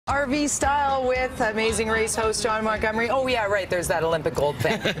RV style with amazing race host Jon Montgomery. Oh yeah, right, there's that Olympic gold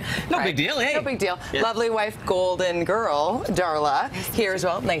thing. No right. big deal, hey. No big deal. Yeah. Lovely wife, golden girl, Darla, here as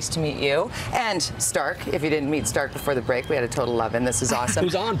well. Nice to meet you. And Stark, if you didn't meet Stark before the break, we had a total love-in. This is awesome.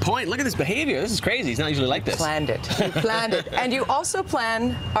 Who's on point. Look at this behavior. This is crazy. He's not usually like this. Planned it. You planned it. And you also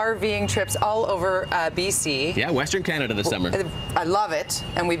plan RVing trips all over BC. Yeah, Western Canada this summer. I love it.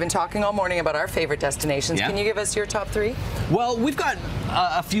 And we've been talking all morning about our favorite destinations. Yeah. Can you give us your top three? Well, we've got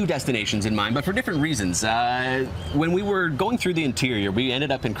a few destinations in mind, but for different reasons. When we were going through the interior, we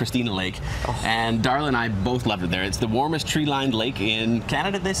ended up in Christina Lake, and Darla and I both loved it there. It's the warmest tree-lined lake in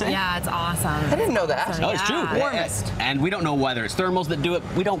Canada, they say? Yeah, it's awesome. I didn't know that. Oh, it's true. Warmest. And we don't know whether it's thermals that do it.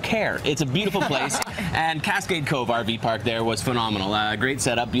 We don't care. It's a beautiful place. And Cascade Cove RV Park there was phenomenal. Great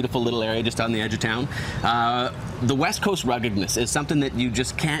setup, beautiful little area just on the edge of town. The West Coast ruggedness is something that you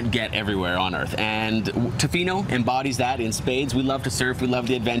just can't get everywhere on Earth. And Tofino embodies that in spades. We love to surf, we love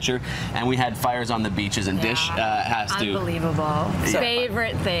the adventure, and we had fires on the beaches, and Dish has to. Unbelievable.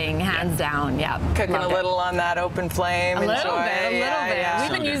 Favorite thing, hands down. Yeah. Cooking a little on that open flame. A little bit. Yeah.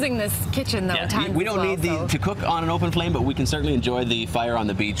 We've been using this kitchen though. Times we don't need to cook on an open flame, but we can certainly enjoy the fire on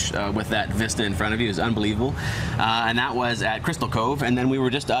the beach with that vista in front of you. It's unbelievable. And that was at Crystal Cove, and then we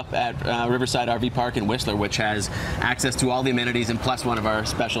were just up at Riverside RV Park in Whistler, which has access to all the amenities, and plus one of our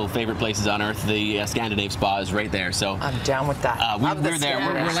special favorite places on Earth, the Scandinave Spa is right there. So I'm down with that. we're there.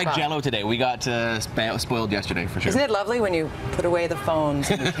 We're like Jello today. We got spoiled yesterday for sure. Isn't it lovely when you put away the phones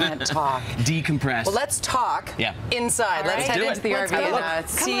and you can't talk? Decompress. Well, let's talk inside. Let's head into the RV and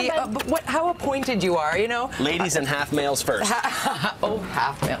see how appointed you are, you know? Ladies and half males first.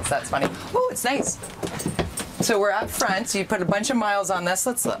 Half males. That's funny. Oh, it's nice. So we're up front. So you put a bunch of miles on this.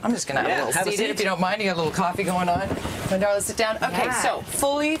 I'm just gonna have a little seated if you don't mind. You got a little coffee going on. Darla, sit down. Okay, so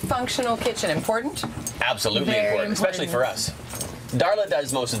fully functional kitchen. Important? Absolutely important, especially for us. Darla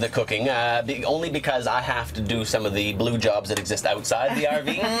does most of the cooking, only because I have to do some of the blue jobs that exist outside the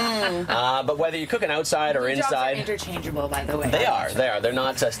RV. But whether you're cooking outside or inside, jobs are interchangeable, by the way. They are. They're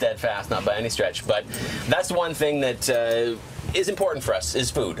not steadfast, not by any stretch. But that's one thing that is important for us, is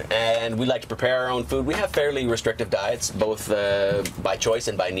food, and we like to prepare our own food. We have fairly restrictive diets, both by choice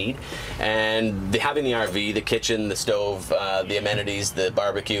and by need, and having the RV, the kitchen, the stove, the amenities, the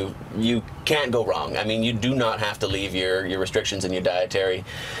barbecue, you can't go wrong. I mean, you do not have to leave your restrictions and your dietary,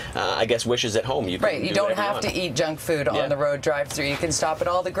 I guess, wishes at home. You don't have to eat junk food on the road drive-through. You can stop at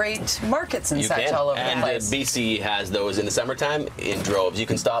all the great markets and such all over the place. And BC has those in the summertime in droves. You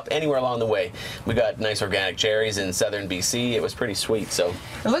can stop anywhere along the way. We got nice organic cherries in southern BC. It was pretty sweet. So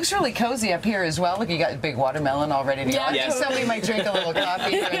it looks really cozy up here as well. Look, you got a big watermelon all ready to go. Yes. Somebody might drink a little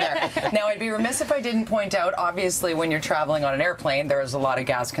coffee here and there. Now, I'd be remiss if I didn't point out, obviously, when you're traveling on an airplane, there is a lot of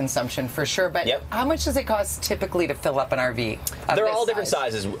gas consumption for sure. But how much does it cost typically to fill up an RV? They're all different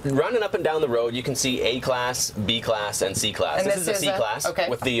sizes. Running up and down the road, you can see A class, B class, and C class. And this is the C class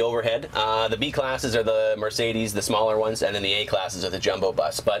with the overhead. The B classes are the Mercedes, the smaller ones, and then the A classes are the jumbo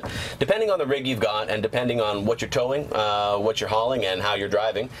bus. But depending on the rig you've got, and depending on what you're towing, what you're hauling, and how you're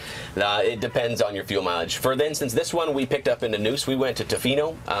driving, it depends on your fuel mileage. For instance, this one we picked up in the Noose. We went to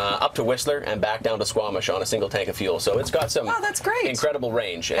Tofino, up to Whistler, and back down to Squamish on a single tank of fuel. So it's got some incredible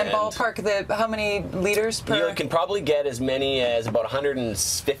range. And ballpark, how many liters per? You can probably get as many as about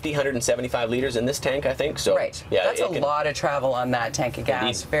 150, 175 liters in this tank, I think. So yeah, that's a lot of travel on that tank of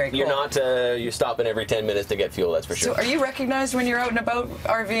gas. Very cool. You're not you're stopping every 10 minutes to get fuel, that's for sure. So are you recognized when you're out and about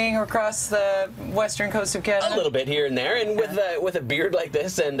RVing across the western coast of Canada? A little bit here and there, and with a beard like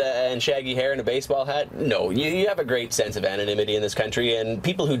this and shaggy hair and a baseball hat, no, you have a great sense of anonymity in this country, and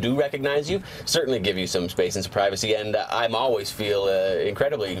people who do recognize you certainly give you some space and some privacy, and I'm always feel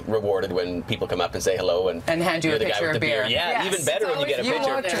incredibly rewarded when people come up and say hello and hand you a picture of beer. Yeah, even better when you get a picture. You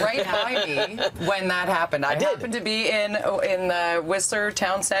walked right by me when that happened. I happened to be in the Whistler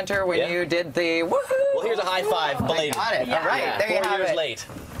Town Center when you did the woohoo. Well, here's a high five, belated. Got it. All right, there you have it. 4 years late.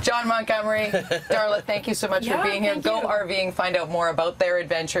 Jon Montgomery, Darla, thank you so much for being here. Go RVing, find out more about their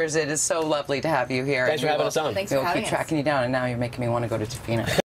adventures. It is so lovely to have you here. Thanks for having us on. Thanks for having us. We'll keep tracking you down, and now you're making me want to go to Tofino.